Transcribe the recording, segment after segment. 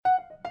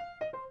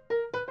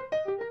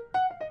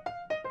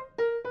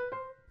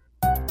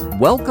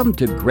Welcome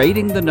to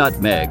Grating the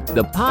Nutmeg,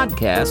 the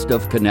podcast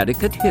of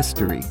Connecticut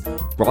history,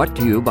 brought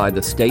to you by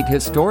the state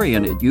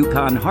historian at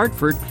UConn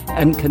Hartford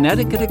and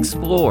Connecticut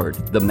Explored,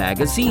 the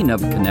magazine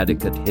of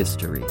Connecticut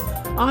history.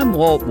 I'm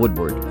Walt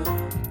Woodward.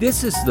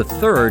 This is the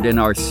third in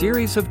our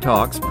series of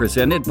talks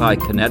presented by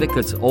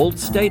Connecticut's Old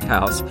State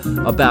House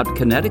about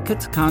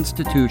Connecticut's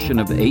Constitution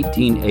of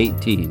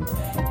 1818.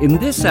 In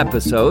this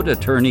episode,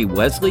 attorney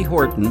Wesley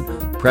Horton,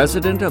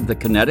 president of the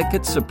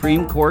Connecticut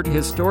Supreme Court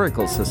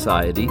Historical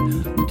Society,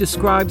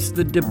 describes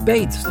the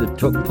debates that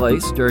took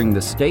place during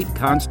the State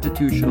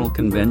Constitutional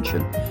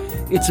Convention.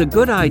 It's a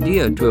good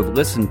idea to have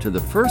listened to the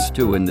first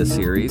two in the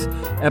series,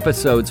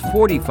 episodes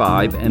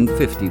 45 and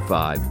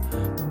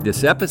 55.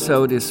 This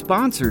episode is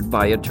sponsored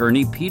by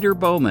attorney Peter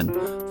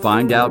Bowman.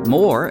 Find out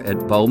more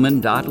at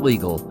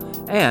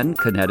bowman.legal and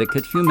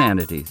Connecticut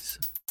Humanities.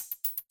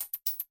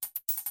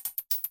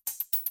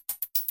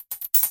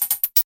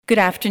 Good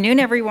afternoon,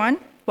 everyone.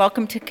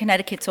 Welcome to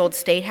Connecticut's Old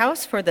State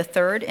House for the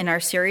third in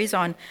our series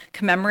on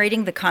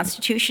commemorating the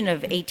Constitution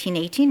of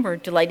 1818. We're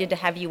delighted to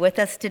have you with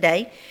us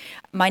today.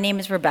 My name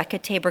is Rebecca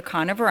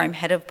Tabor-Conover. I'm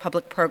head of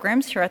public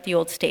programs here at the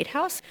Old State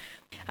House.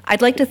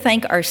 I'd like to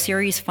thank our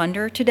series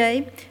funder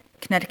today,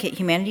 Connecticut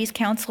Humanities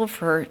Council,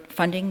 for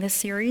funding this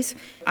series.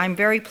 I'm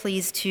very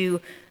pleased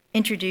to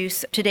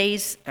introduce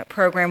today's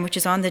program, which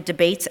is on the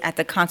debates at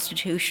the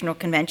Constitutional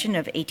Convention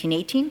of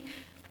 1818,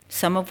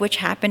 some of which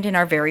happened in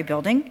our very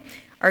building.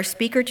 Our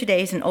speaker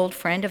today is an old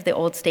friend of the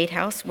Old State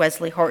House,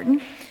 Wesley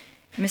Horton.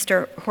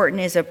 Mr. Horton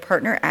is a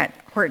partner at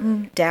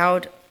Horton,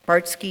 Dowd,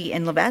 Bartsky,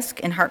 and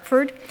Levesque in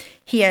Hartford.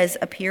 He has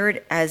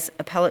appeared as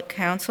appellate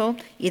counsel,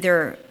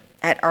 either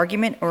at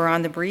argument or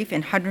on the brief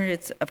in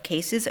hundreds of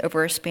cases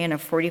over a span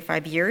of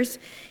 45 years,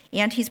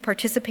 and he's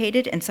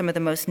participated in some of the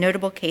most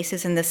notable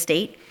cases in the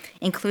state,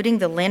 including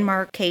the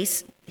landmark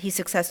case he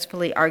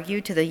successfully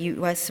argued to the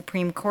U.S.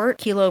 Supreme Court,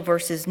 Kelo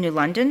versus New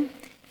London,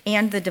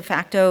 and the de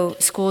facto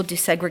school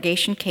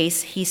desegregation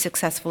case he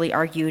successfully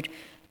argued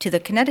to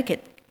the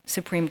Connecticut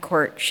Supreme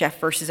Court, Sheff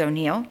versus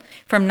O'Neill.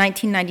 From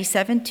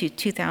 1997 to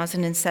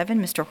 2007,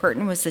 Mr.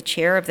 Horton was the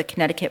chair of the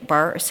Connecticut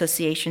Bar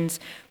Association's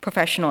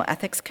Professional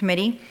Ethics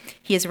Committee.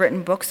 He has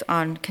written books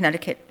on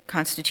Connecticut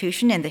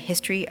Constitution and the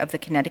history of the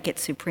Connecticut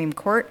Supreme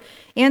Court,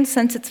 and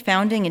since its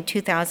founding in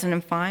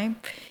 2005,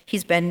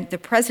 he's been the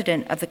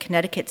president of the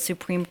Connecticut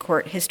Supreme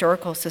Court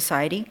Historical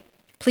Society.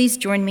 Please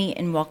join me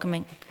in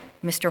welcoming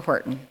Mr.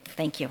 Horton.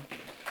 Thank you.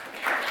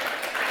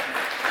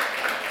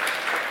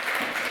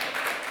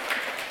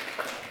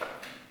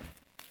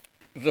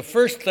 The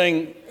first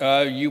thing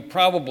you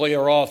probably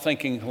are all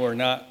thinking who are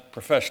not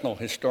professional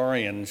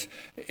historians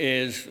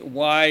is,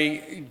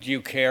 why do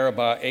you care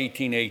about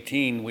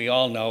 1818? We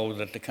all know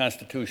that the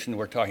Constitution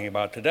we're talking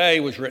about today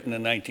was written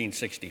in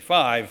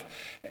 1965,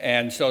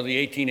 and so the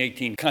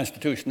 1818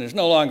 Constitution is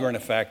no longer in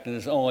effect and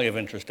is only of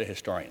interest to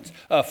historians.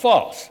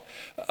 False.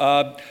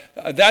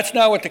 That's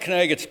not what the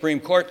Connecticut Supreme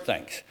Court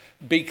thinks.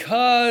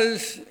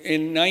 Because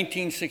in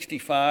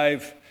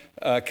 1965,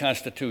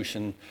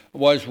 Constitution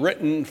was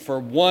written for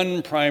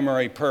one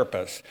primary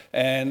purpose,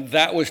 and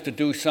that was to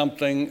do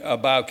something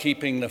about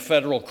keeping the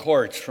federal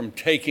courts from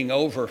taking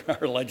over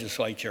our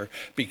legislature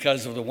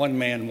because of the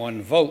one-man,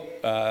 one-vote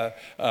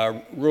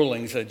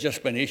rulings that had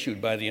just been issued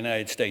by the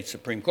United States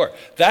Supreme Court.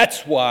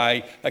 That's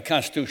why a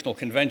constitutional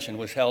convention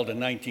was held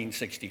in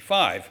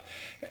 1965,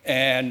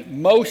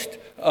 and most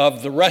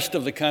of the rest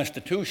of the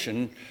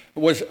Constitution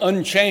was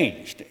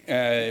unchanged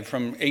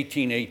from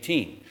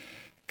 1818.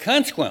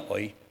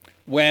 Consequently,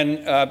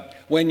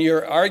 when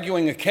you're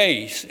arguing a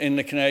case in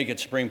the Connecticut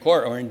Supreme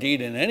Court, or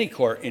indeed in any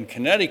court in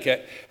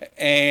Connecticut,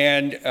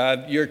 and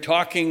you're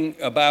talking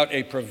about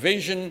a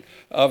provision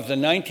of the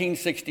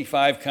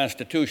 1965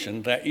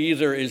 Constitution that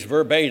either is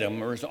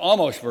verbatim or is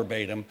almost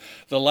verbatim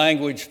the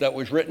language that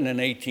was written in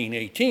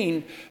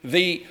 1818,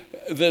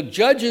 the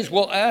judges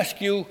will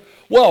ask you,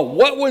 well,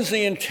 what was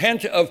the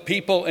intent of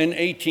people in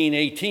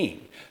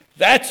 1818?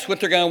 That's what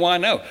they're going to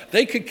want to know.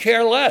 They could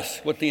care less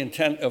what the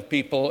intent of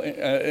people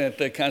at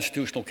the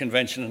Constitutional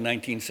Convention in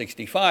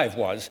 1965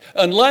 was,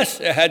 unless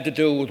it had to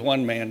do with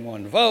one man,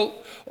 one vote,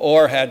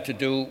 or had to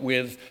do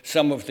with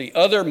some of the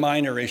other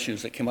minor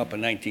issues that came up in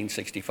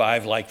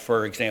 1965, like,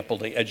 for example,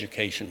 the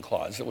education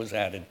clause that was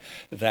added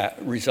that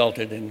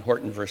resulted in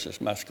Horton versus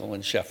Meskel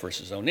and Sheff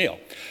versus O'Neill.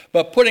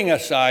 But putting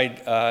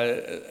aside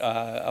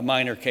a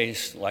minor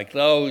case like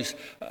those,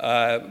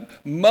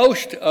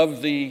 most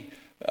of the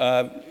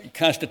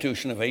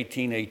Constitution of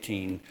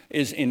 1818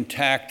 is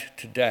intact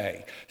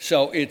today.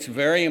 So it's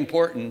very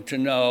important to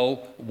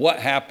know what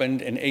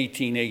happened in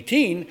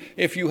 1818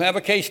 if you have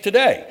a case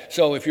today.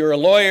 So if you're a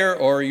lawyer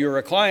or you're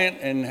a client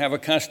and have a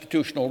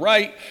constitutional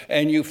right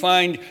and you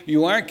find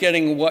you aren't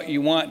getting what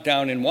you want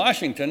down in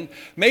Washington,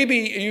 maybe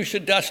you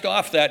should dust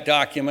off that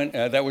document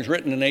that was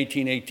written in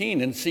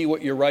 1818 and see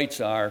what your rights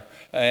are,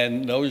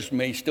 and those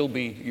may still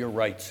be your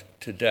rights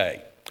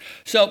today.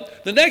 So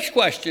the next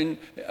question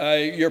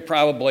you're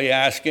probably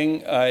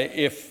asking,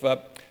 if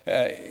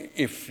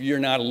if you're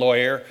not a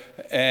lawyer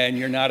and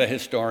you're not a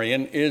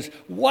historian, is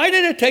why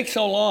did it take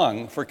so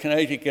long for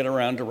Connecticut to get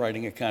around to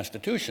writing a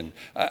constitution?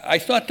 I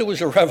thought there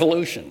was a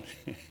revolution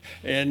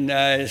in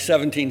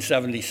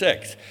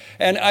 1776.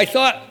 And I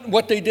thought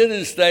what they did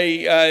is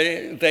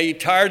they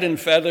tarred and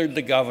feathered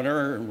the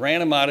governor,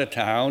 ran him out of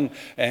town,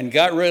 and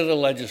got rid of the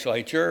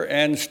legislature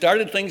and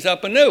started things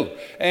up anew.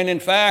 And in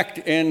fact,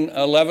 in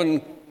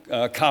 11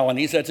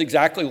 colonies, that's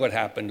exactly what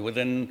happened.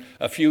 Within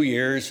a few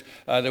years,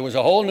 there was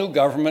a whole new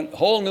government,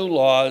 whole new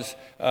laws,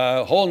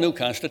 whole new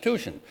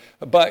constitution.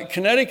 But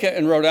Connecticut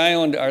and Rhode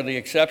Island are the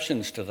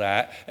exceptions to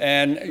that.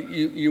 And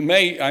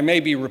I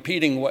may be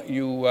repeating what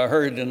you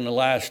heard in the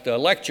last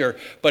lecture,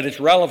 but it's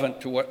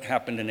relevant to what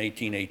happened in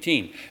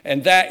 1818.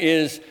 And that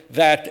is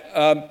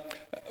that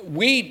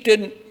we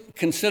didn't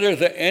consider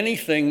that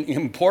anything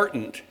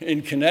important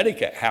in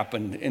Connecticut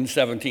happened in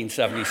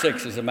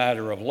 1776 as a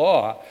matter of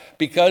law,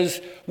 because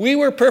we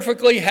were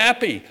perfectly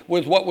happy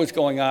with what was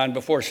going on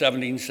before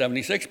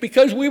 1776,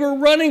 because we were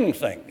running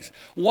things.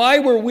 Why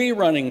were we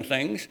running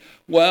things?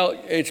 Well,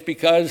 it's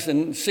because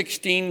in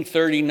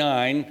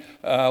 1639,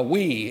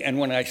 we, and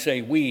when I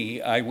say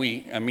we, I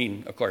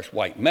mean, of course,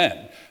 white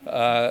men,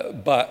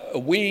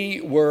 but we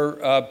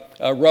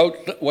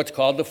wrote what's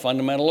called the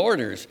Fundamental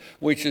Orders,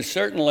 which is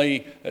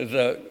certainly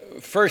the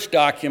first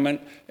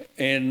document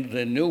in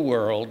the New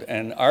World,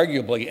 and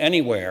arguably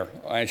anywhere.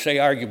 I say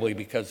arguably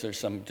because there's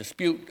some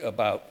dispute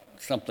about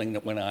something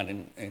that went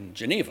on in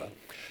Geneva.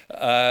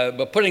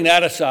 But putting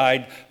that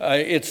aside,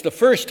 it's the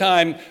first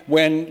time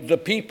when the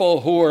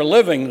people who were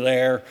living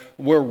there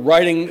were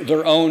writing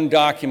their own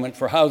document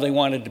for how they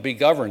wanted to be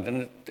governed.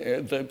 And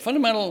the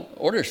Fundamental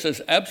Order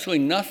says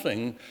absolutely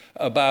nothing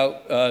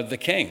about the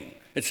king.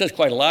 It says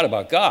quite a lot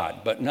about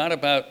God, but not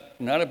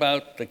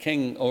about the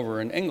king over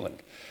in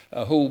England,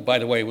 who, by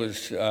the way,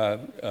 was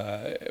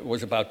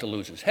about to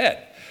lose his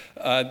head.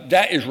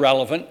 That is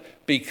relevant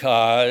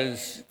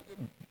because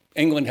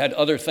England had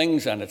other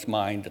things on its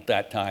mind at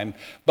that time.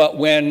 But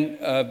when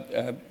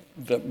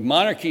the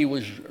monarchy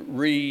was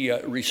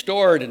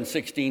restored in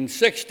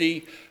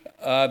 1660,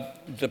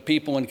 the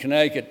people in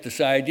Connecticut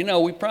decided,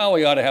 we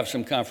probably ought to have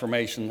some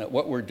confirmation that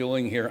what we're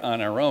doing here on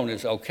our own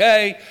is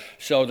okay.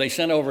 So they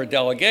sent over a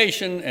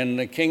delegation, and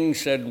the king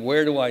said,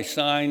 where do I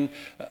sign?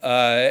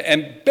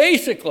 And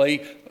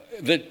basically,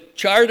 the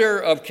charter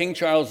of King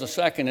Charles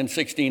II in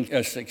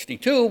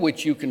 1662,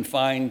 which you can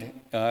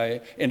find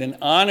in an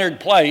honored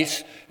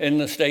place in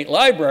the State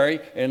Library,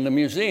 in the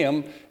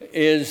museum,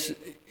 is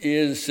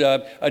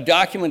a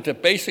document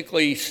that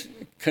basically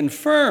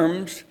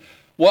confirms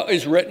what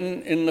is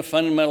written in the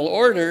Fundamental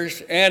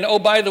Orders, and oh,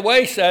 by the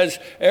way, says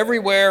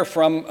everywhere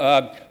from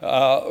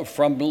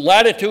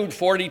latitude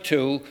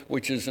 42,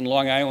 which is in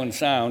Long Island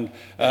Sound,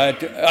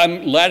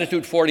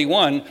 latitude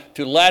 41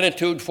 to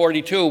latitude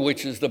 42,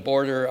 which is the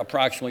border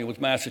approximately with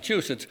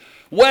Massachusetts,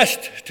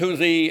 west to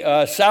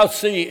the South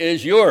Sea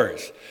is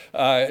yours.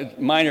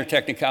 Minor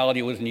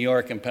technicality with New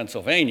York and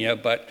Pennsylvania,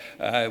 but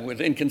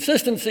with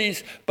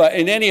inconsistencies. But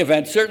in any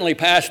event, certainly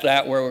past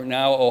that, where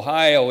now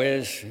Ohio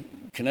is,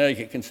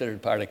 Connecticut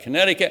considered part of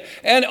Connecticut.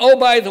 And oh,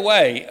 by the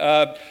way,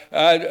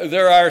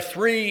 there are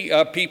three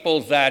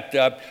people that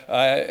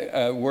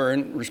were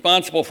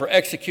responsible for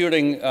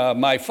executing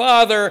my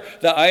father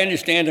that I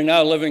understand are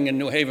now living in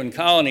New Haven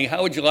Colony.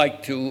 How would you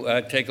like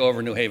to take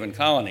over New Haven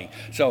Colony?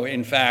 So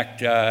in fact,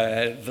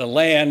 the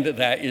land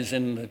that is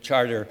in the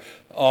charter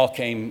all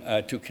came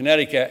to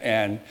Connecticut,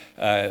 and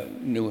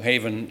New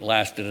Haven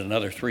lasted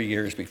another 3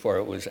 years before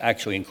it was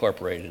actually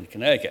incorporated in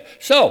Connecticut.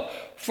 So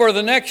for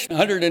the next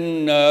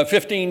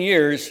 115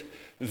 years,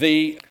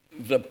 the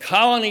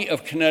colony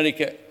of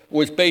Connecticut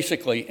was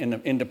basically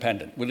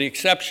independent, with the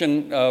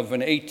exception of an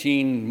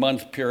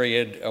 18-month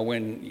period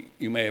when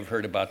you may have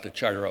heard about the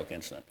Charter Oak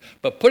incident.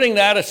 But putting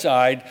that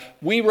aside,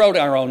 we wrote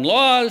our own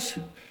laws,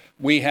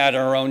 we had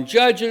our own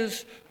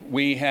judges,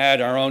 we had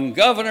our own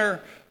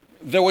governor.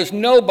 There was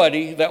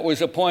nobody that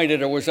was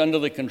appointed or was under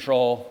the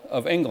control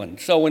of England.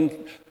 So when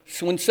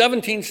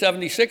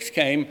 1776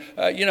 came,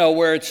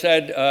 where it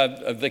said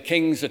the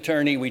king's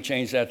attorney, we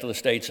changed that to the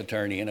state's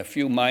attorney, and a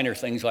few minor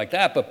things like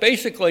that. But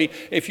basically,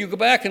 if you go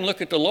back and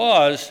look at the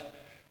laws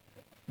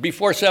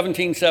before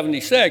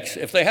 1776,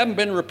 if they haven't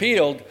been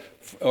repealed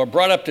or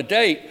brought up to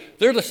date,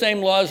 they're the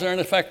same laws that are in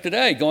effect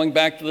today, going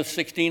back to the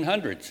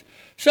 1600s.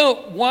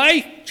 So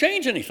why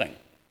change anything?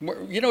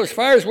 As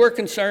far as we're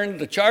concerned,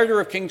 the Charter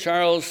of King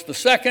Charles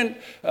II,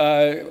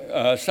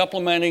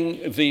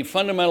 supplementing the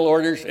Fundamental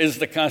Orders, is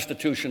the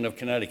Constitution of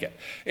Connecticut.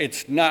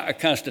 It's not a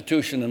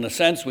constitution in the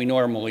sense we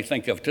normally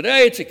think of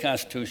today. It's a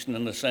constitution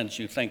in the sense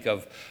you think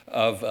of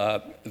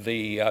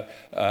the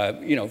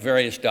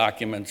various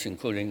documents,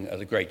 including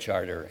the Great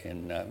Charter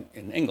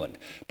in England.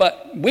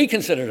 But we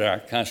consider it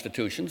our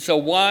constitution, so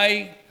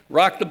why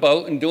rock the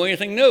boat and do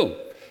anything new?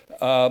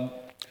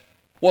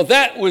 Well,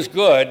 that was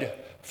good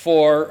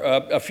for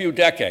a few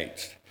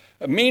decades.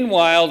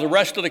 Meanwhile, the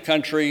rest of the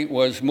country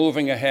was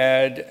moving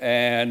ahead,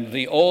 and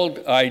the old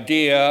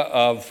idea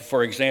of,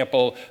 for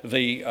example,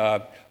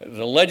 the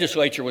The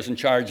legislature was in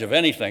charge of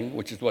anything,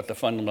 which is what the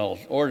fundamental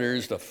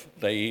orders.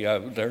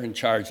 They're in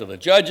charge of the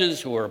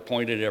judges, who are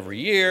appointed every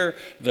year.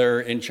 They're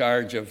in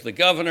charge of the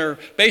governor.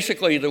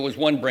 Basically, there was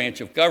one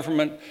branch of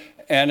government,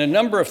 and a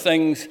number of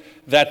things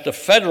that the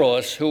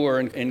Federalists, who were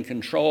in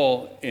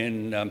control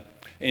in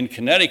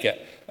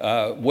Connecticut,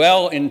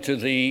 well into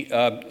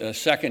the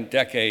second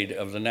decade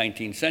of the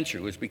 19th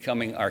century, was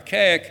becoming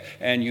archaic.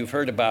 And you've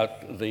heard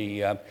about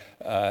the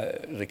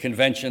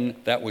convention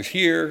that was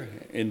here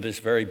in this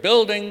very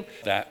building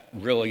that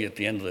really, at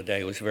the end of the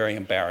day, was very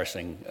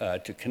embarrassing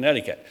to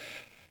Connecticut.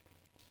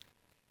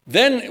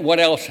 Then what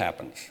else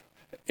happens?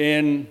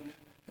 In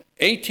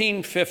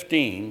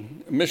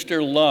 1815,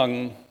 Mr.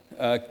 Lung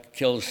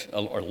kills,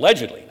 or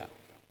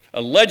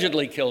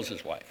allegedly kills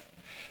his wife.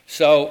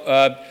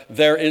 So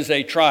there is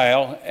a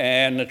trial,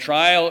 and the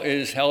trial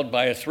is held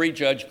by a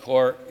 3-judge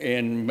court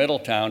in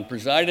Middletown,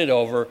 presided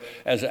over,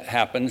 as it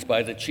happens,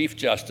 by the Chief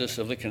Justice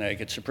of the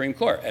Connecticut Supreme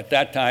Court. At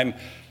that time,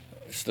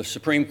 the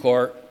Supreme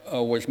Court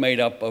was made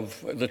up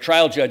of, the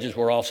trial judges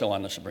were also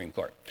on the Supreme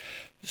Court.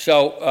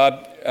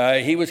 So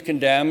he was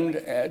condemned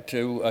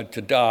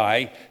to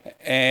die,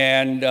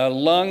 and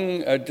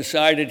Lung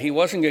decided he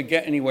wasn't going to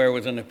get anywhere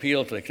with an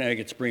appeal to the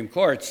Connecticut Supreme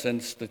Court,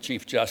 since the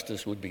Chief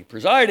Justice would be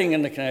presiding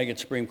in the Connecticut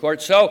Supreme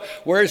Court. So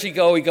where does he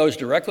go? He goes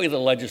directly to the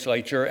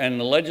legislature, and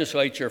the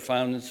legislature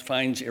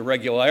finds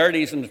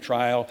irregularities in the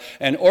trial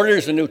and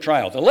orders a new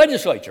trial. The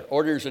legislature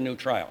orders a new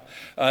trial.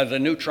 The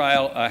new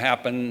trial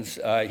happens,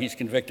 he's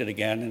convicted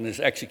again, and is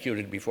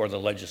executed before the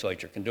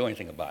legislature can do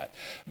anything about it.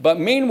 But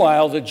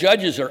meanwhile, the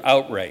judges are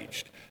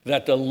outraged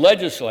that the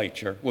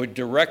legislature would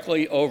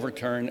directly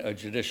overturn a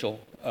judicial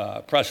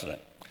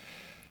precedent.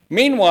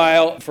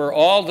 Meanwhile, for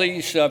all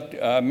these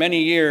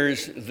many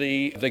years,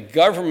 the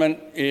government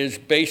is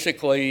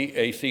basically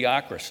a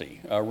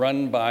theocracy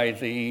run by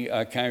the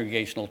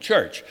Congregational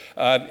Church.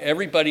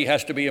 Everybody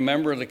has to be a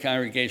member of the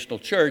Congregational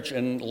Church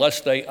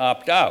unless they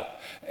opt out.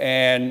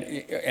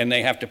 And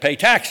they have to pay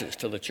taxes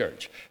to the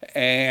church.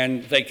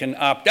 And they can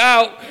opt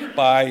out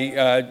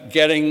by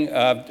getting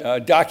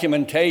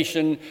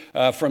documentation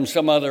from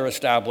some other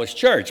established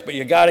church. But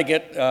you've got to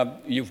get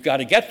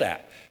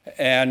that.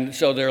 And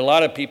so there are a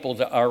lot of people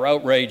that are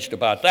outraged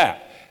about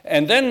that.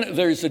 And then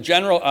there's a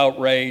general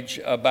outrage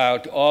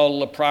about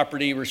all the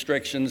property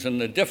restrictions and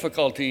the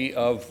difficulty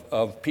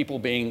of people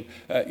being,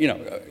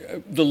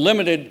 the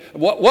limited,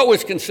 what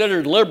was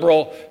considered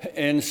liberal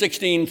in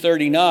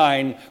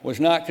 1639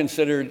 was not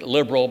considered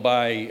liberal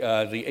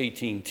by the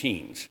 18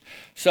 teens.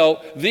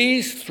 So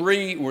these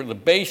three were the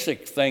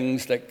basic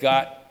things that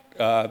got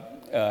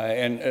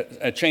and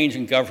a change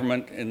in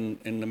government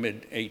in the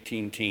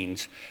mid-18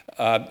 teens,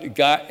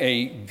 got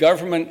a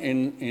government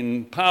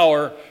in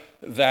power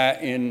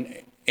that in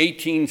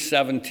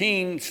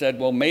 1817 said,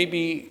 well,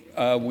 maybe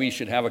we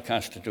should have a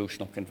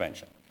constitutional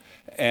convention.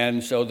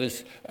 And so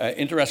this,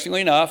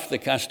 interestingly enough, the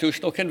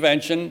Constitutional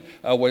Convention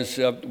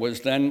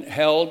was then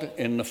held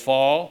in the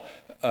fall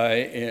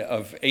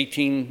of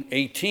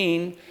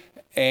 1818,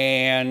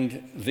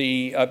 and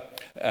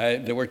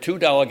there were 2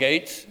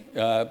 delegates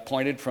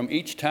appointed from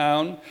each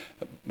town.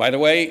 By the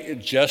way,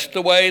 just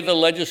the way the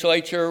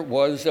legislature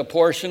was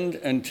apportioned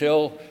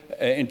until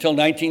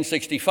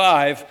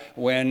 1965,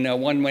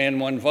 when one man,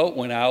 one vote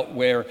went out,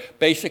 where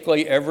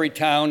basically every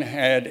town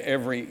had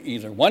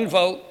either 1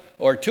 vote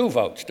or 2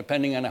 votes,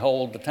 depending on how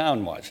old the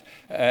town was.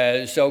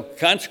 So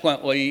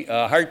consequently,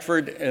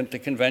 Hartford at the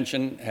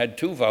convention had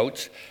 2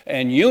 votes,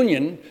 and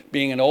Union,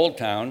 being an old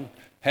town,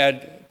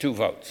 had 2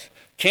 votes.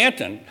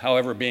 Canton,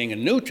 however, being a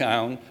new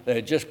town that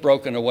had just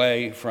broken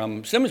away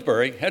from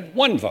Simsbury, had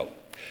 1 vote.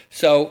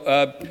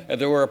 So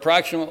there were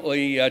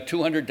approximately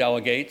 200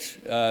 delegates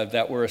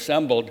that were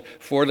assembled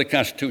for the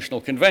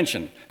Constitutional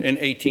Convention in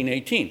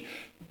 1818,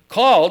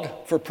 called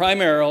for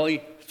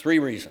primarily 3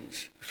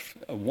 reasons.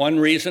 One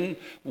reason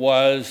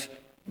was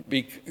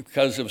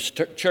because of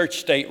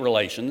church-state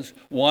relations.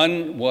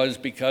 One was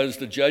because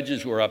the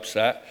judges were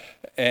upset.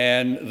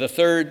 And the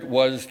third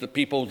was the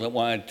people that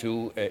wanted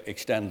to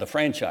extend the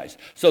franchise.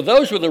 So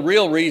those were the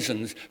real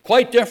reasons,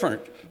 quite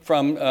different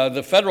from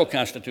the Federal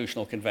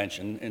Constitutional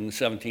Convention in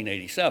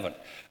 1787.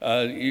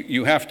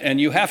 You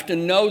have to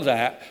know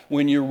that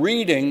when you're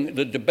reading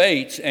the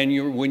debates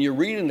and when you're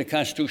reading the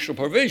constitutional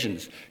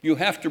provisions. You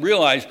have to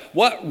realize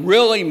what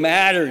really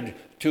mattered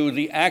to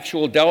the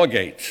actual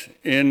delegates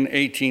in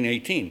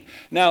 1818.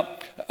 Now,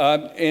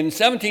 in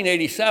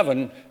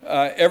 1787,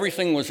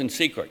 everything was in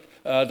secret.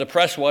 The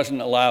press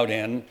wasn't allowed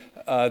in.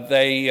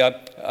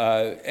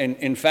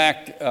 In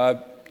fact,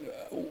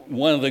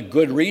 one of the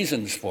good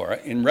reasons for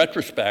it, in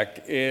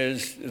retrospect,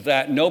 is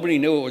that nobody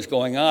knew what was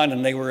going on,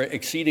 and they were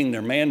exceeding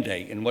their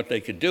mandate in what they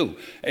could do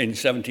in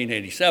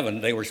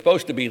 1787. They were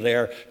supposed to be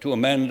there to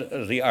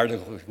amend the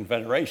Articles of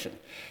Confederation.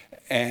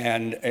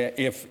 And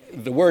if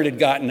the word had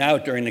gotten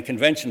out during the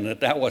convention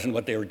that wasn't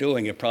what they were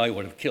doing, it probably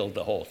would have killed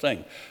the whole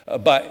thing.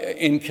 But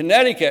in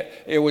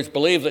Connecticut, it was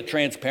believed that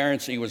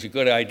transparency was a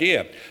good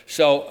idea.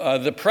 So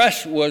the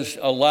press was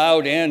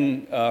allowed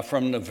in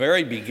from the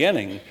very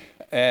beginning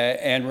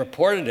and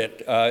reported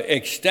it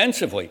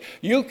extensively.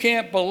 You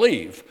can't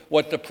believe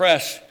what the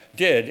press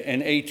did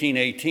in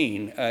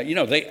 1818.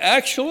 They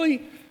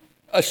actually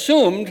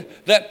assumed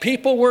that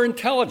people were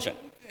intelligent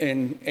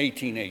in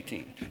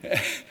 1818.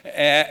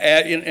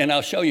 And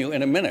I'll show you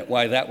in a minute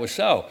why that was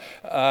so.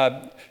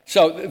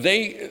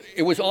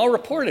 It was all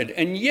reported,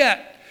 and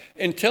yet,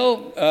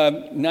 until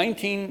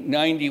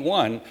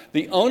 1991,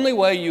 the only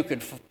way you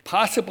could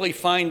possibly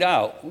find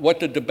out what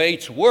the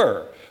debates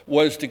were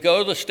was to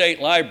go to the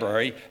state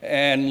library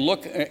and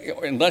look,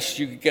 unless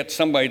you get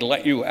somebody to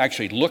let you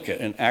actually look at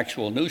an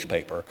actual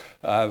newspaper,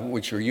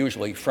 which are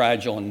usually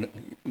fragile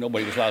and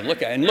nobody was allowed to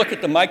look at, and look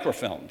at the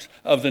microfilms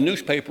of the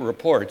newspaper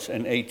reports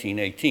in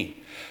 1818.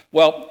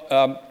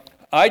 Well,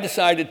 I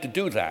decided to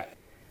do that.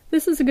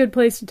 This is a good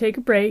place to take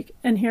a break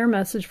and hear a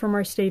message from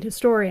our state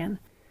historian.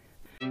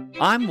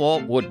 I'm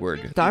Walt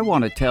Woodward. I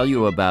want to tell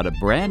you about a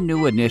brand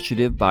new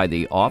initiative by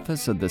the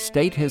Office of the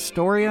State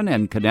Historian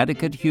and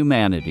Connecticut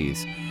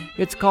Humanities.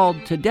 It's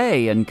called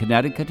Today in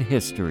Connecticut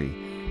History.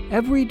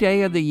 Every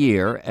day of the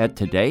year at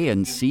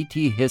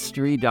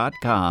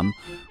todayincthistory.com,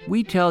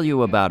 we tell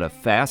you about a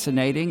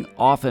fascinating,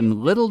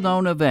 often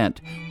little-known event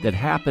that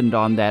happened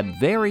on that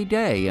very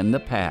day in the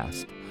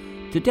past.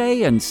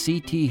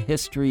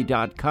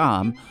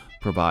 Todayincthistory.com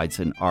provides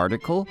an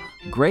article,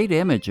 great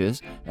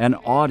images, and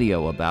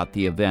audio about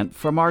the event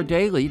from our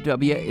daily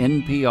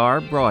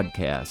WNPR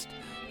broadcast.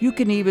 You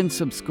can even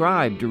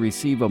subscribe to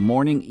receive a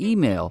morning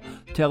email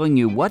telling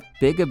you what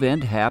big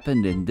event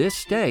happened in this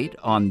state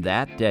on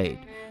that date.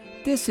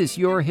 This is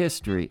your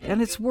history, and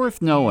it's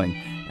worth knowing,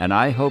 and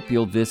I hope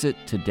you'll visit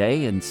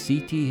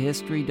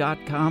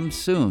todayincthistory.com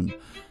soon.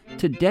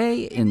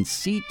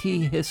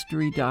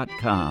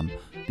 Todayincthistory.com,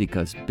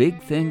 because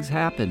big things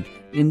happened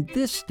in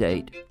this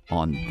state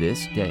on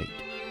this date.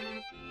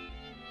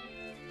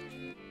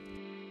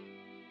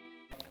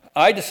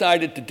 I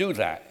decided to do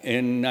that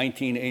in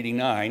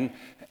 1989,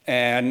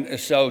 and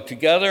so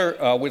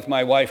together with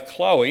my wife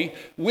Chloe,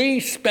 we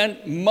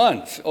spent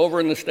months over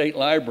in the State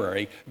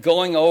Library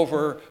going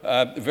over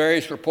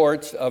various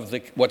reports of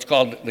what's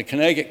called the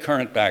Connecticut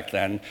Current back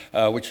then,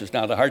 which is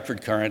now the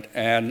Hartford Current,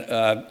 and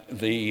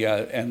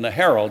the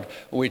Herald,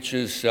 which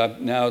is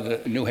now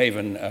the New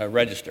Haven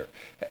Register.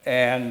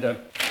 And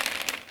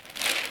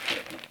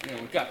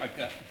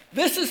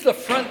this is the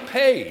front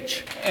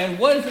page, and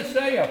what does it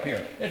say up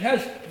here? It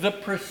has the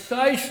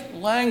precise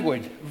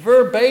language,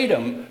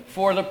 verbatim,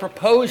 for the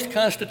proposed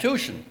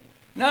Constitution.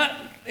 Not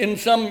in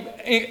some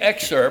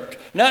excerpt,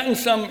 not in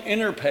some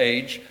inner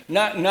page,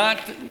 not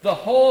the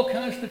whole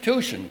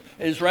Constitution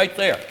is right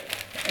there.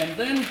 And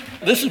then,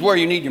 this is where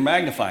you need your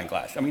magnifying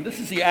glass. I mean, this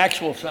is the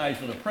actual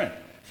size of the print.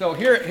 So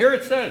here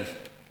it says,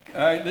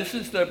 this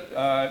is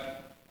the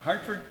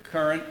Hartford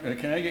Current, the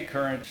Connecticut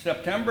Current,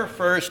 September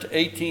 1st,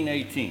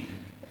 1818.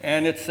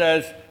 And it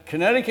says,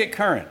 Connecticut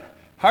Current,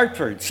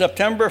 Hartford,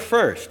 September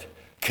 1st,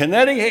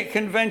 Connecticut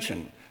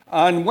Convention,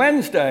 on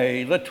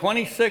Wednesday, the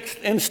 26th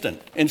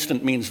instant.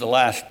 Instant means the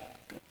last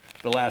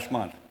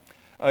month.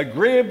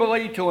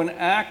 Agreeably to an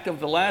act of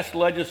the last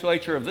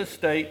legislature of this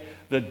state,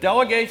 the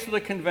delegates of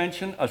the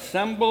convention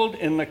assembled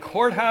in the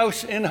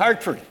courthouse in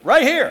Hartford,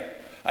 right here,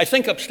 I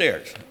think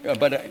upstairs,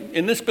 but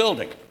in this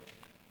building.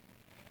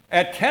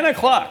 At 10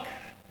 o'clock,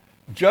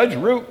 Judge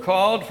Root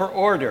called for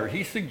order.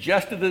 He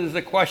suggested it as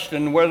a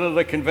question whether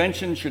the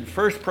convention should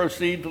first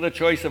proceed to the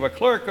choice of a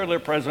clerk or their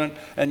president,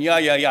 and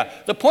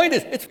The point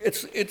is,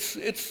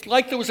 it's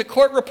like there was a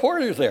court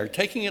reporter there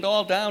taking it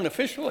all down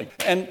officially.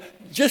 And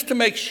just to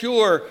make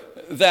sure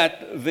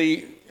that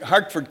the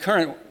Hartford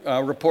Current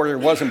reporter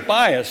wasn't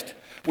biased,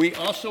 we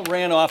also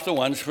ran off the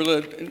ones for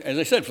as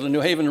I said, for the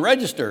New Haven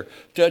Register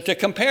to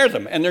compare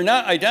them. And they're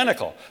not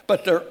identical,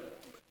 but they're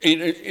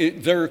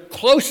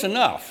close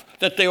enough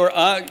that they were,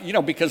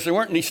 because there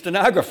weren't any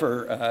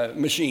stenographer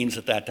machines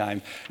at that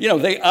time.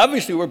 They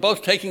obviously were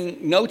both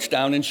taking notes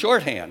down in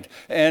shorthand.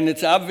 And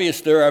it's obvious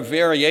there are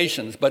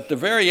variations, but the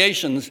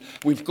variations,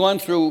 we've gone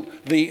through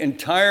the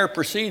entire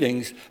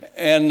proceedings,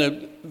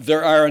 and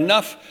there are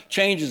enough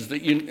changes,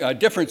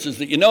 differences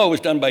that it was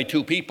done by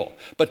two people.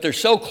 But they're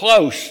so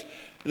close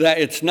that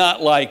it's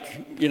not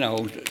like,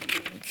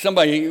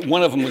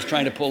 one of them was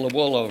trying to pull the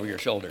wool over your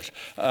shoulders.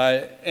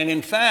 And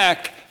in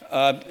fact,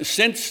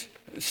 since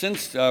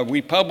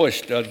we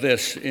published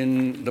this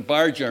in the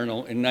Bar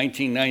Journal in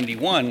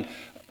 1991,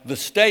 the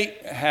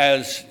state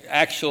has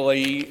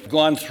actually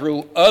gone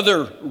through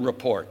other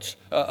reports,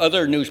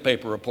 other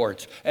newspaper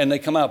reports, and they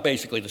come out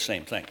basically the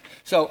same thing.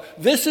 So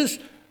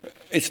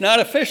it's not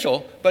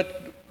official,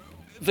 but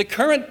the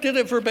Current did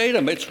it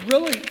verbatim. It's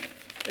really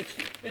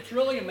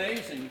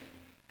amazing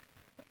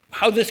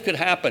how this could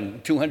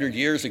happen 200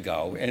 years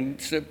ago. And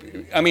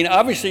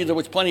obviously there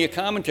was plenty of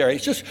commentary.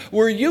 It's just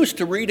we're used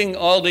to reading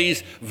all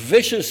these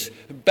vicious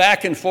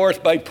back and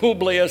forth by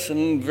Publius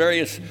and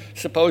various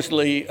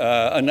supposedly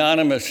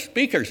anonymous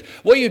speakers.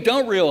 What you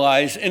don't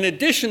realize, in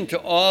addition to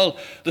all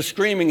the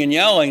screaming and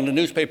yelling the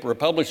newspaper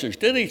publishers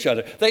did to each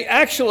other, they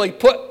actually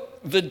put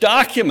the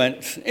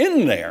documents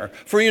in there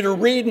for you to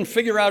read and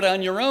figure out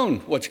on your own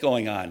what's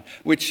going on,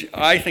 which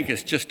I think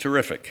is just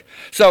terrific.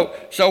 So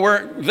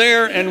we're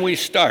there and we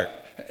start.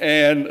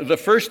 And the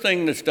first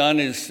thing that's done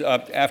is,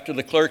 after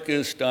the clerk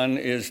is done,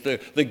 is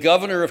the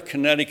governor of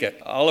Connecticut,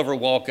 Oliver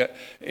Wolcott,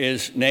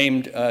 is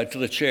named to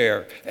the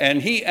chair.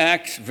 And he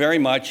acts very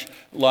much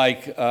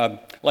like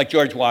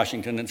George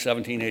Washington in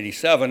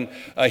 1787.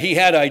 He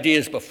had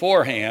ideas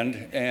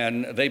beforehand,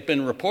 and they've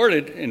been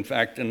reported, in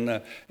fact, in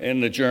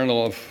the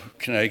Journal of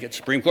Connecticut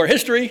Supreme Court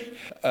History.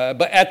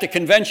 But at the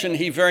convention,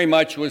 he very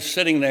much was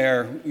sitting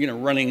there,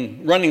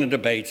 running the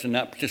debates and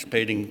not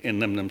participating in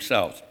them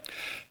themselves.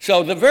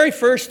 So the very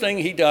first thing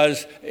he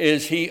does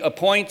is he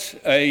appoints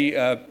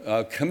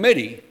a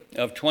committee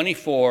of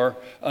 24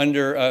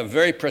 under a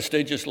very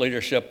prestigious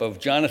leadership of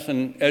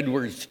Jonathan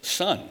Edwards'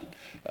 son,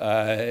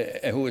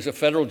 who was a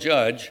federal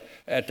judge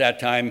at that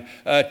time,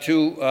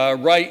 to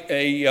write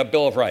a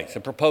Bill of Rights,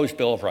 a proposed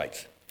Bill of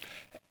Rights.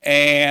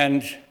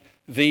 And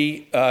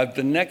the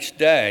next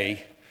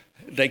day,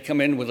 they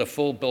come in with a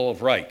full Bill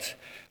of Rights.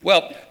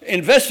 Well,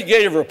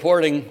 investigative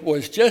reporting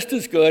was just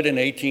as good in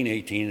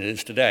 1818 as it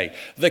is today.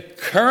 The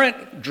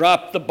Current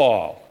dropped the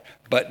ball,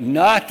 but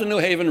not the New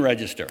Haven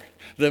Register.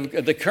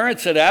 The Current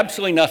said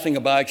absolutely nothing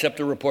about except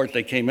the report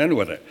they came in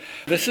with it.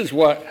 This is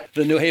what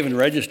the New Haven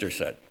Register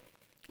said.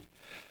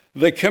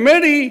 The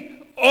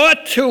committee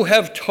ought to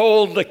have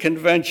told the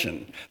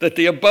convention that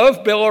the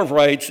above Bill of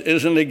Rights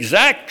is an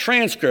exact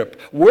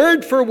transcript,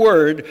 word for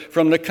word,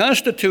 from the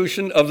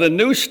Constitution of the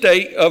new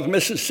state of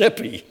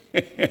Mississippi.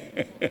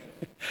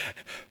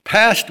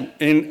 Passed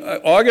in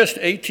August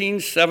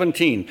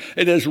 1817.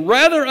 It is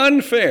rather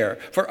unfair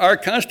for our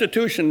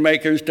Constitution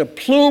makers to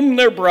plume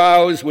their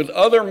brows with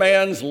other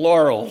man's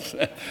laurels.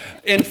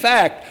 In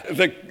fact,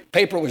 the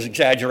paper was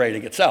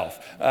exaggerating itself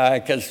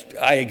because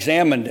I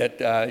examined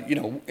it,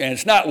 and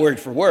it's not word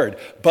for word,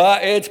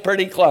 but it's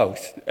pretty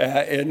close.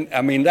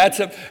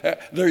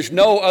 There's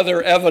no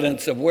other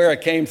evidence of where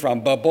it came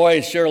from, but boy,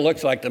 it sure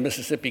looks like the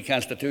Mississippi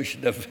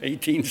Constitution of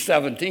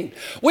 1817,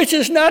 which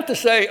is not to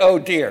say, oh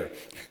dear,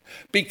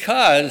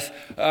 because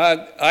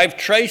I've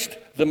traced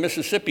the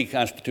Mississippi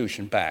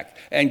Constitution back,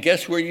 and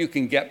guess where you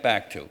can get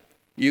back to?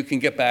 You can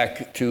get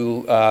back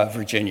to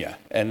Virginia,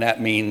 and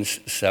that means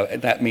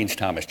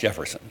Thomas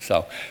Jefferson.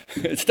 So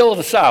it's still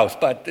the South,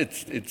 but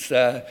it's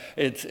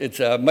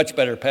a much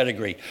better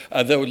pedigree.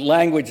 The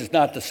language is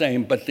not the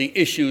same, but the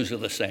issues are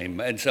the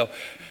same, and so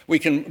we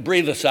can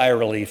breathe a sigh of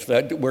relief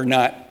that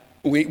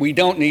we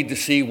don't need to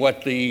see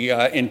what the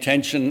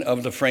intention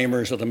of the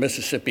framers of the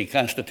Mississippi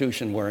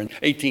Constitution were in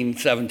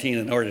 1817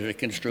 in order to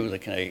construe the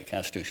Canadian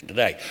Constitution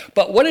today.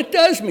 But what it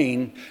does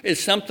mean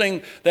is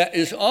something that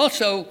is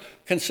also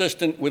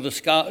consistent with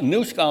the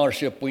new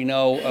scholarship we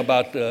know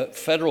about the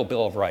Federal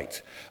Bill of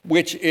Rights,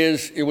 which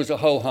is it was a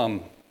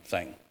ho-hum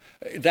thing.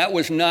 That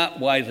was not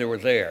why they were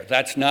there.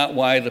 That's not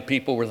why the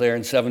people were there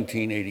in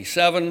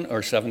 1787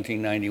 or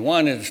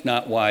 1791. It's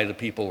not why the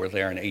people were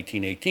there in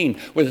 1818,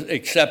 with the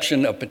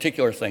exception of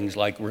particular things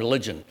like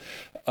religion.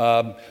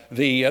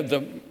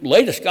 The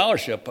latest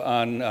scholarship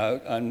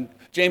on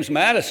James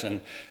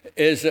Madison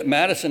is that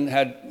Madison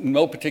had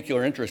no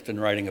particular interest in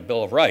writing a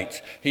Bill of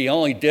Rights. He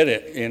only did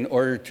it in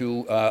order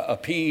to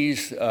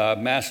appease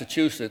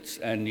Massachusetts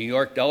and New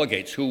York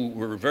delegates who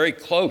were very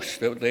close.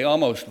 They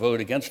almost voted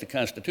against the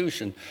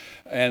Constitution,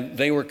 and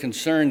they were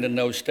concerned in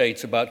those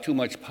states about too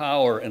much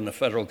power in the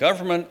federal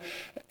government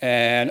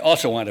and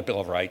also wanted a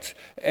Bill of Rights.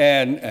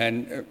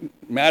 And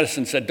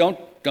Madison said,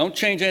 don't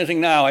change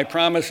anything now. I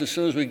promise as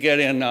soon as we get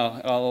in,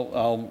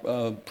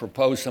 I'll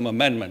propose some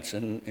amendments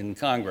in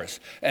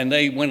Congress. And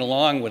they went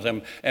along with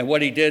him. And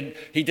what he did,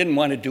 he didn't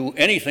want to do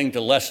anything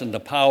to lessen the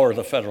power of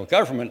the federal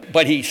government,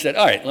 but he said,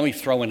 all right, let me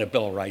throw in a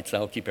Bill of Rights.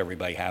 I'll keep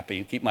everybody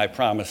happy, keep my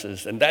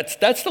promises. And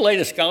that's the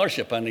latest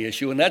scholarship on the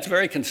issue, and that's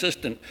very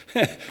consistent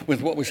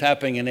with what was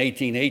happening in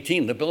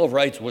 1818. The Bill of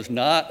Rights was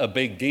not a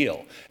big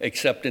deal,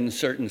 except in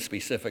certain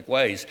specific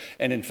ways.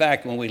 And in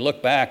fact, when we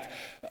look back,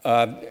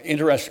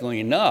 interestingly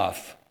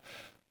enough,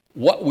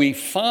 what we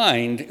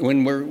find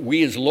when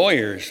we as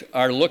lawyers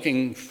are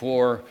looking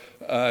for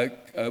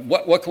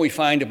what can we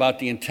find about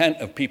the intent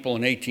of people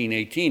in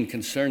 1818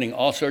 concerning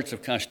all sorts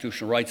of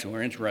constitutional rights that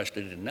we're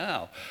interested in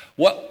now,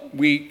 what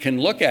we can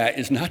look at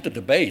is not the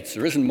debates.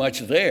 There isn't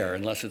much there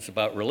unless it's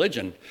about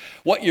religion.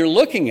 What you're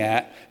looking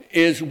at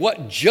is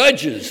what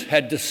judges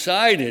had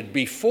decided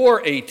before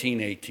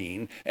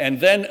 1818 and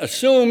then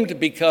assumed,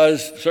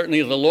 because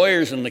certainly the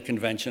lawyers in the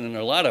convention, and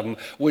a lot of them,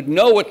 would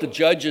know what the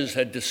judges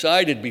had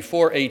decided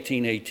before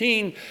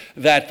 1818,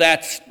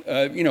 that's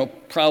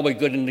probably a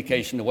good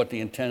indication of what the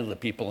intent of the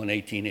people in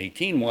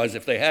 1818 was,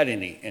 if they had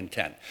any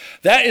intent.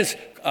 That is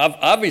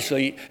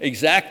obviously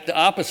exact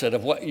opposite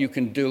of what you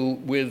can do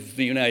with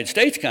the United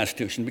States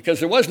Constitution, because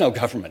there was no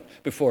government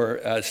before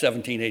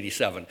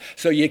 1787.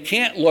 So you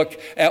can't look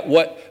at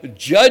what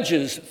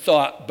judges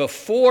thought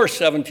before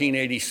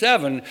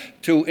 1787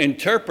 to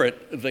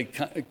interpret the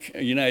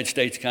United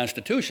States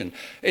Constitution.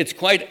 It's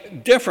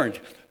quite different,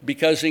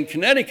 because in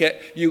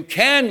Connecticut, you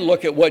can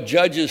look at what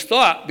judges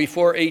thought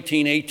before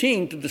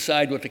 1818 to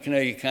decide what the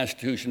Connecticut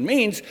Constitution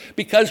means,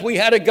 because we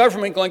had a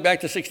government going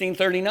back to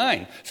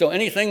 1639. So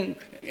anything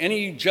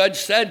any judge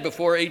said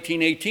before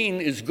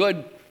 1818 is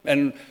good,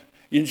 and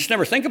you just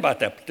never think about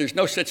that. There's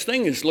no such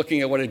thing as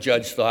looking at what a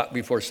judge thought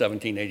before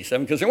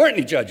 1787, because there weren't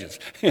any judges,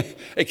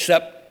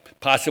 except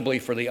possibly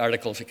for the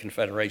Articles of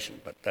Confederation,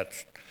 but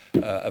that's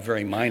a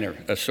very minor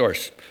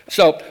source.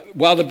 So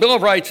while the Bill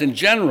of Rights in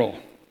general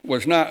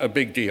was not a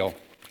big deal,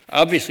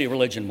 obviously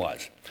religion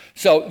was.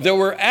 So there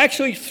were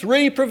actually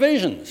 3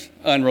 provisions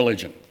on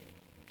religion.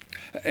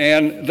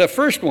 And the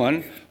first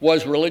one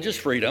was religious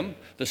freedom.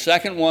 The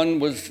second one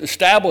was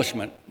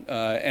establishment.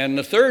 And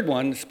the third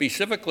one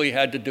specifically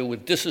had to do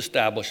with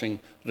disestablishing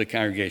the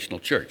Congregational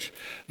Church.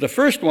 The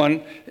first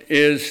one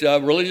is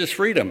religious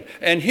freedom.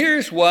 And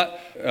here's what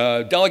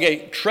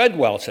Delegate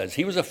Treadwell says.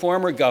 He was a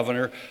former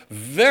governor,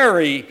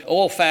 very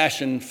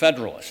old-fashioned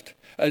Federalist.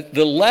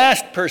 The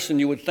last person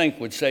you would think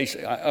would say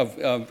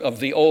of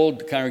the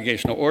old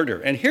Congregational order.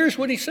 And here's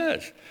what he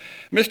says.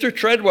 Mr.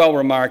 Treadwell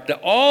remarked that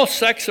all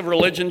sects of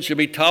religion should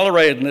be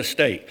tolerated in this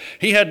state.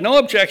 He had no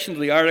objection to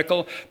the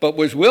article, but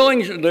was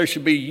willing there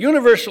should be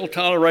universal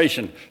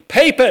toleration.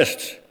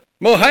 Papists,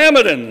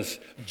 Mohammedans,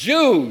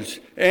 Jews,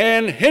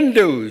 and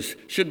Hindus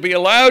should be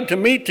allowed to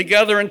meet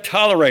together and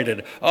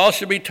tolerated. All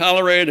should be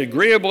tolerated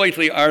agreeably to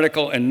the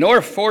article, and no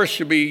force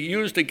should be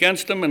used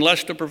against them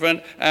unless to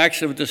prevent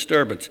acts of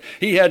disturbance.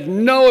 He had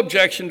no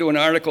objection to an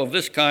article of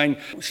this kind,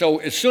 so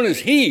as soon as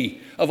he,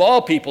 of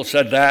all people,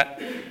 said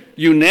that,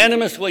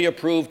 unanimously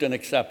approved and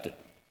accepted.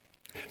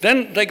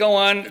 Then they go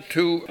on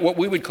to what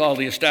we would call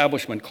the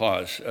Establishment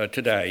Clause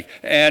today.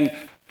 And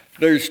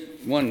there's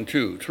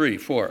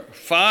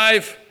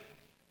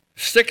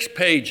 6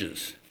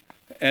 pages.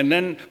 And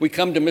then we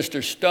come to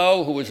Mr.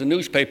 Stowe, who was a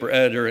newspaper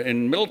editor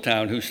in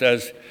Middletown, who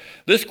says,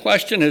 this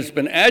question has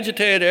been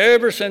agitated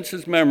ever since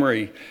his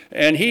memory,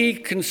 and he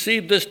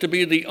conceived this to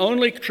be the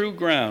only true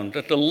ground,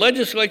 that the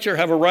legislature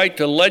have a right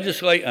to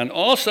legislate on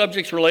all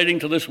subjects relating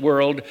to this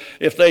world.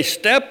 If they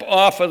step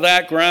off of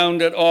that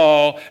ground at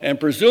all and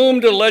presume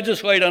to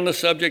legislate on the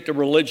subject of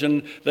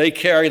religion, they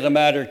carry the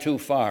matter too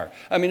far.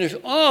 I mean, there's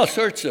all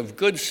sorts of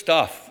good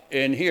stuff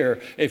in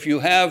here if you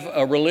have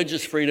a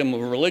religious freedom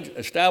of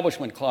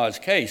Establishment Clause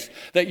case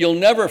that you'll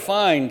never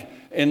find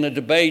in the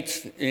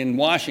debates in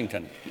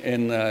Washington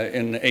in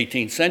the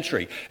 18th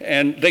century.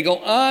 And they go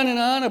on and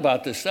on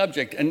about this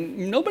subject, and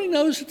nobody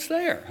knows it's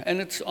there.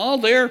 And it's all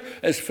there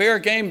as fair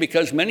game,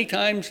 because many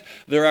times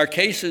there are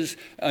cases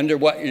under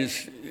what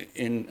is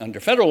under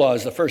federal law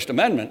is the First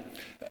Amendment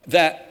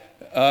that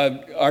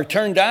are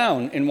turned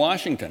down in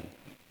Washington.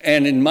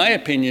 And in my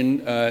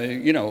opinion,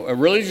 a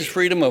religious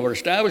freedom of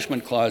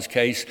Establishment Clause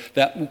case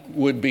that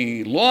would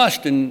be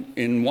lost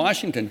in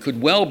Washington could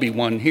well be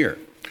won here.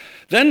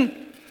 Then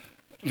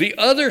the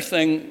other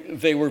thing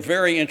they were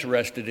very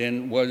interested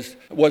in was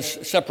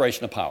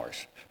separation of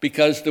powers,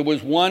 because there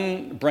was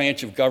one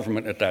branch of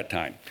government at that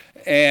time.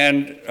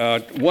 And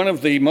one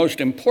of the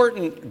most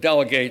important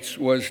delegates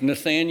was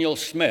Nathaniel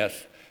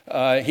Smith.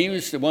 He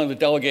was one of the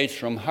delegates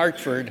from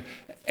Hartford,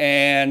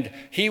 and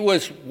he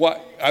was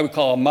what I would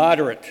call a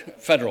moderate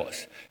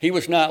Federalist. He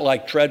was not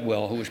like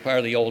Treadwell, who was part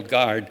of the old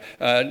guard.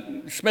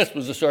 Smith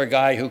was the sort of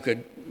guy who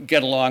could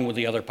get along with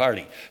the other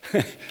party.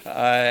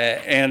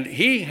 And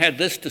he had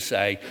this to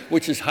say,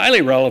 which is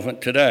highly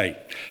relevant today.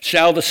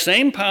 Shall the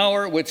same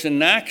power which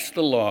enacts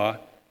the law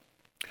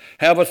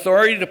have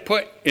authority to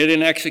put it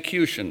in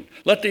execution?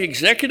 Let the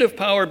executive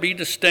power be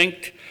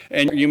distinct,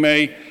 and you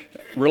may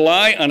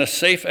rely on a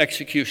safe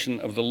execution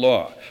of the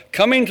law.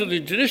 Coming to the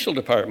judicial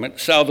department,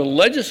 shall the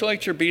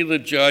legislature be the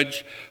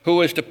judge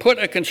who is to put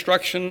a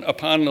construction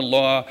upon the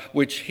law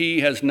which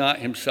he has not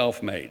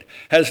himself made?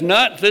 Has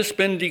not this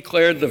been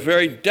declared the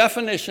very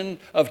definition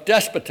of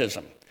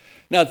despotism?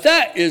 Now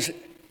that is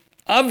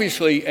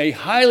obviously a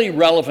highly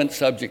relevant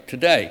subject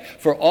today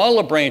for all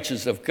the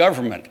branches of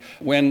government.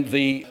 When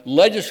the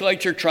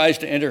legislature tries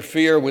to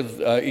interfere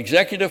with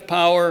executive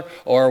power,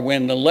 or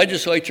when the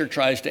legislature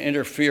tries to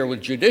interfere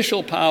with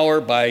judicial power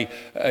by,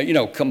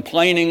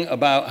 complaining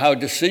about how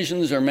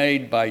decisions are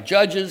made by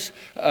judges,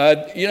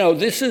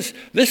 this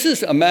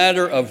is a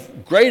matter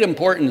of great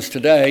importance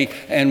today.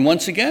 And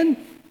once again,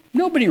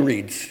 nobody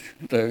reads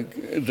the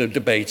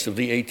debates of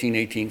the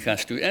 1818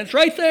 Constitution. And it's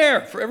right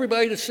there for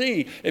everybody to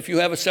see if you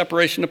have a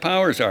separation of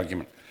powers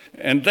argument.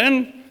 And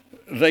then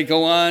they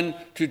go on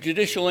to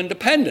judicial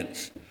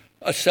independence,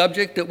 a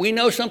subject that we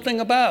know something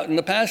about in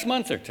the past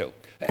month or two.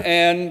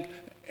 And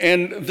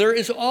there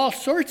is all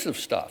sorts of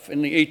stuff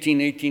in the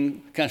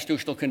 1818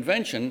 Constitutional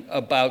Convention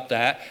about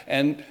that.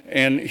 And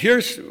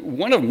here's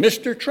one of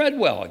Mr.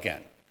 Treadwell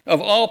again, of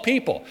all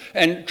people.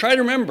 And try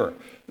to remember,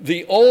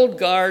 the old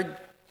guard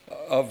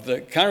of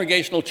the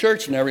Congregational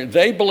Church and everything,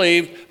 they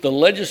believed the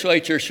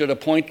legislature should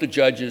appoint the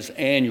judges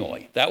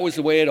annually. That was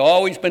the way it had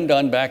always been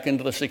done back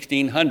into the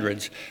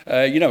 1600s,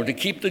 to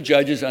keep the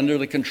judges under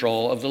the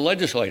control of the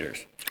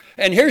legislators.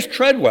 And here's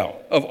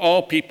Treadwell, of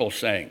all people,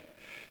 saying,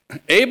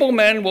 "Able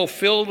men will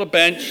fill the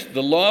bench,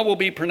 the law will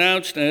be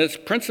pronounced, and its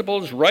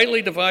principles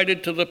rightly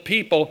divided to the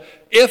people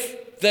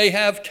if they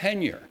have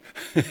tenure."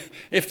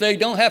 If they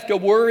don't have to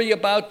worry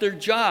about their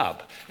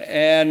job.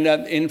 And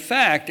in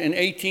fact, in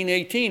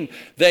 1818,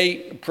 they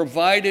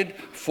provided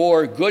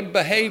for good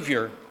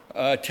behavior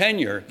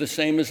tenure, the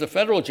same as the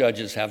federal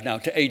judges have now,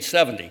 to age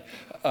 70.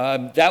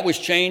 That was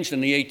changed in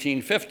the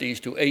 1850s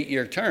to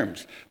 8-year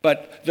terms.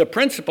 But the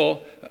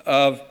principle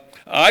of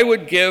 "I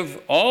would give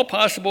all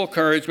possible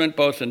encouragement,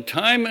 both in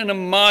time and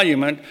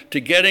emolument, to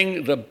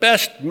getting the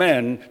best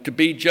men to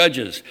be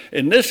judges.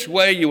 In this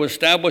way, you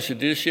establish a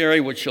judiciary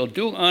which shall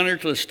do honor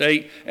to the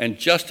state and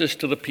justice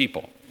to the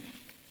people."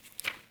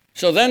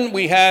 So then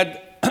we had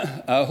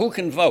who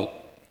can vote.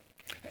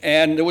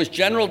 And there was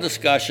general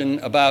discussion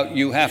about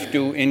you have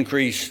to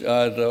increase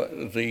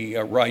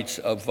the rights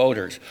of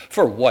voters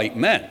for white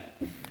men.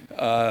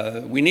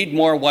 We need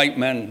more white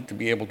men to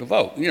be able to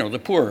vote. The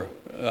poor.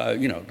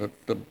 The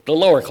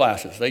lower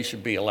classes, they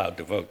should be allowed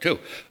to vote too.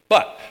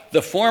 But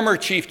the former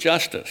Chief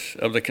Justice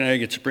of the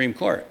Connecticut Supreme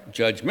Court,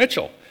 Judge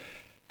Mitchell,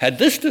 had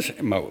this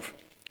to move.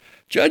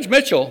 Judge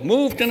Mitchell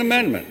moved an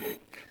amendment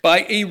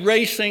by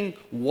erasing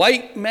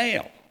white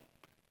male.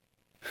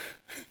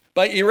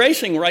 By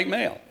erasing white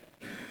male.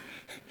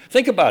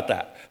 Think about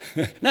that.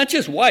 Not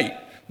just white,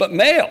 but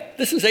male.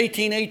 This is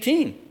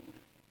 1818.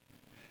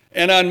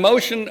 And on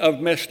motion of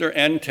Mr.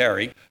 N.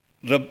 Terry,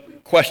 the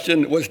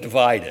question was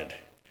divided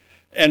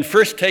and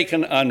first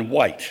taken on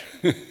white.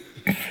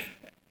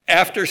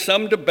 After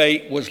some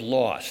debate was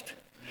lost,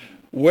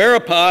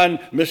 whereupon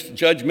Mr.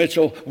 Judge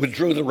Mitchell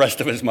withdrew the rest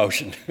of his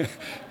motion.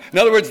 In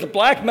other words, the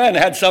black men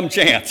had some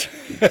chance.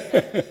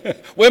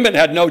 Women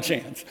had no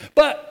chance.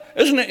 But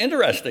isn't it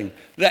interesting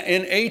that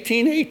in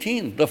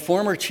 1818, the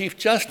former Chief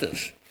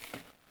Justice,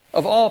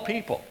 of all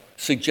people,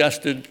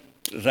 suggested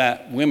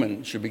that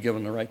women should be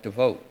given the right to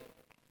vote?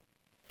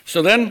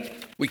 So then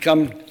we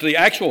come to the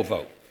actual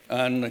vote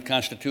on the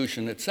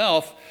Constitution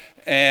itself.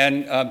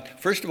 And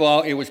first of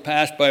all, it was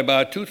passed by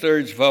about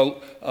 2/3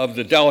 vote of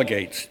the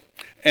delegates.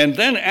 And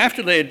then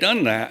after they had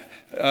done that,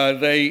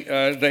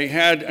 they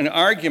had an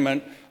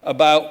argument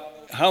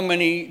about how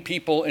many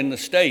people in the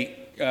state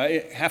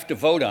have to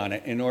vote on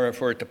it in order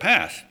for it to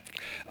pass.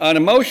 On a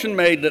motion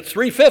made that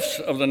 3/5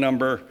 of the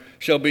number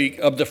shall be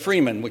of the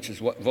freemen, which is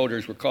what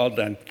voters were called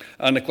then,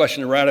 on the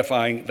question of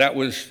ratifying, that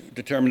was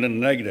determined in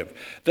the negative.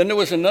 Then there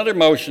was another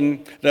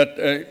motion that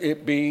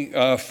it be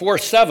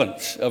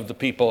 4/7 of the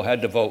people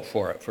had to vote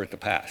for it to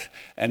pass,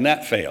 and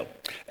that failed.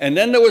 And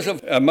then there was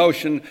a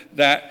motion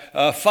that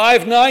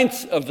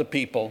 5/9 of the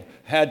people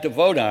had to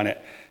vote on it.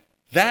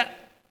 That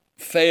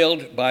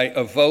failed by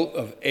a vote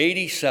of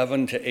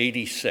 87 to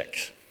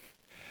 86.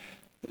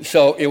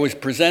 So it was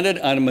presented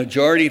on a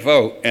majority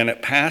vote, and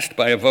it passed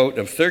by a vote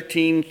of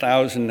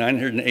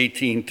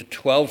 13,918 to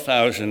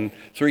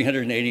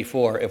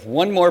 12,384. If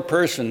one more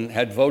person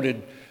had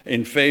voted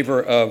in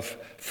favor of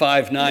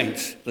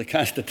 5/9, the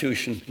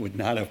Constitution would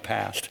not have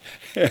passed.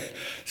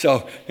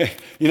 So,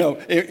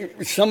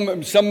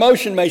 some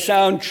motion may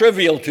sound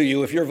trivial to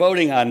you if you're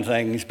voting on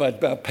things,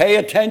 but pay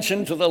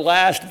attention to the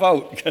last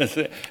vote, because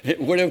it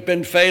would have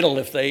been fatal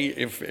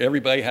if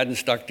everybody hadn't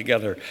stuck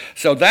together.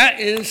 So that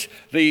is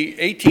the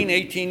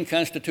 1818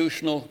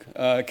 Constitutional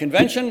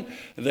Convention.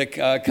 The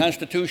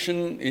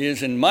Constitution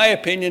is, in my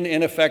opinion,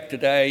 in effect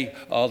today,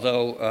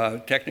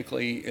 although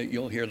technically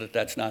you'll hear that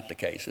that's not the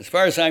case. As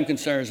far as I'm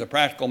concerned, as a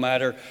practical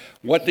matter,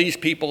 what these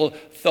people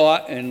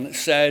thought and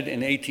said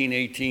in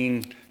 1818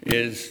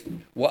 is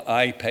what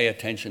I pay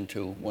attention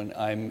to when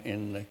I'm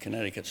in the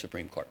Connecticut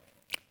Supreme Court.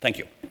 Thank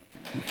you.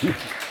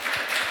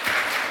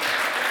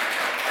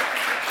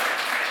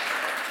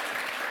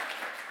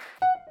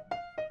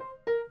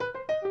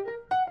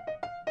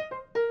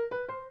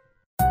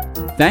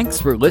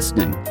 Thanks for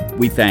listening.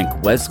 We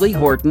thank Wesley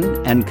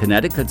Horton and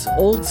Connecticut's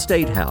Old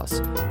State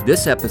House.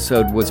 This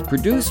episode was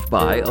produced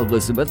by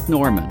Elizabeth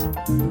Norman.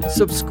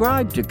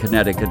 Subscribe to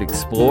Connecticut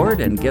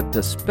Explored and get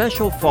the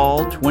special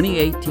fall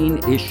 2018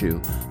 issue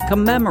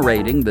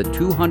commemorating the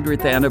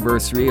 200th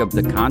anniversary of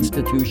the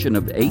Constitution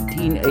of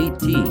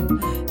 1818,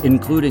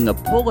 including a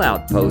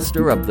pull-out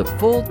poster of the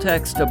full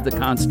text of the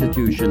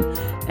Constitution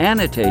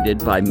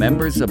annotated by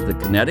members of the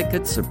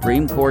Connecticut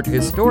Supreme Court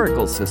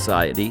Historical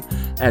Society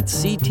at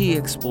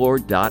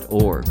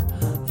ctexplored.org.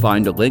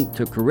 Find a link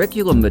to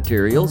curriculum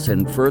materials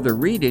and further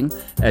reading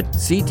at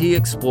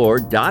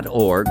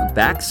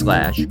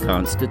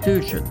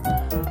ctexplored.org/Constitution.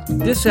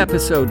 This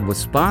episode was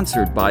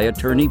sponsored by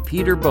attorney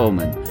Peter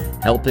Bowman,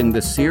 helping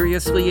the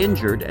seriously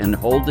injured and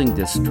holding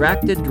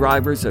distracted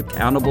drivers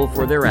accountable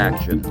for their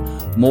actions.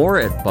 More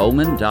at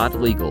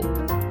bowman.legal.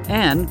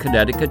 And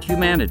Connecticut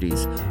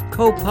Humanities,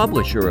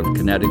 co-publisher of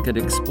Connecticut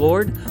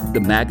Explored, the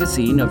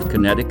magazine of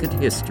Connecticut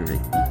history.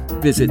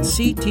 visit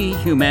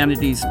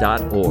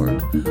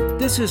cthumanities.org.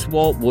 This is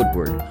Walt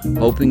Woodward,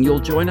 hoping you'll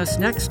join us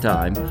next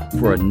time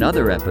for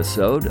another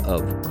episode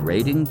of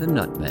Grating the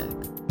Nutmeg.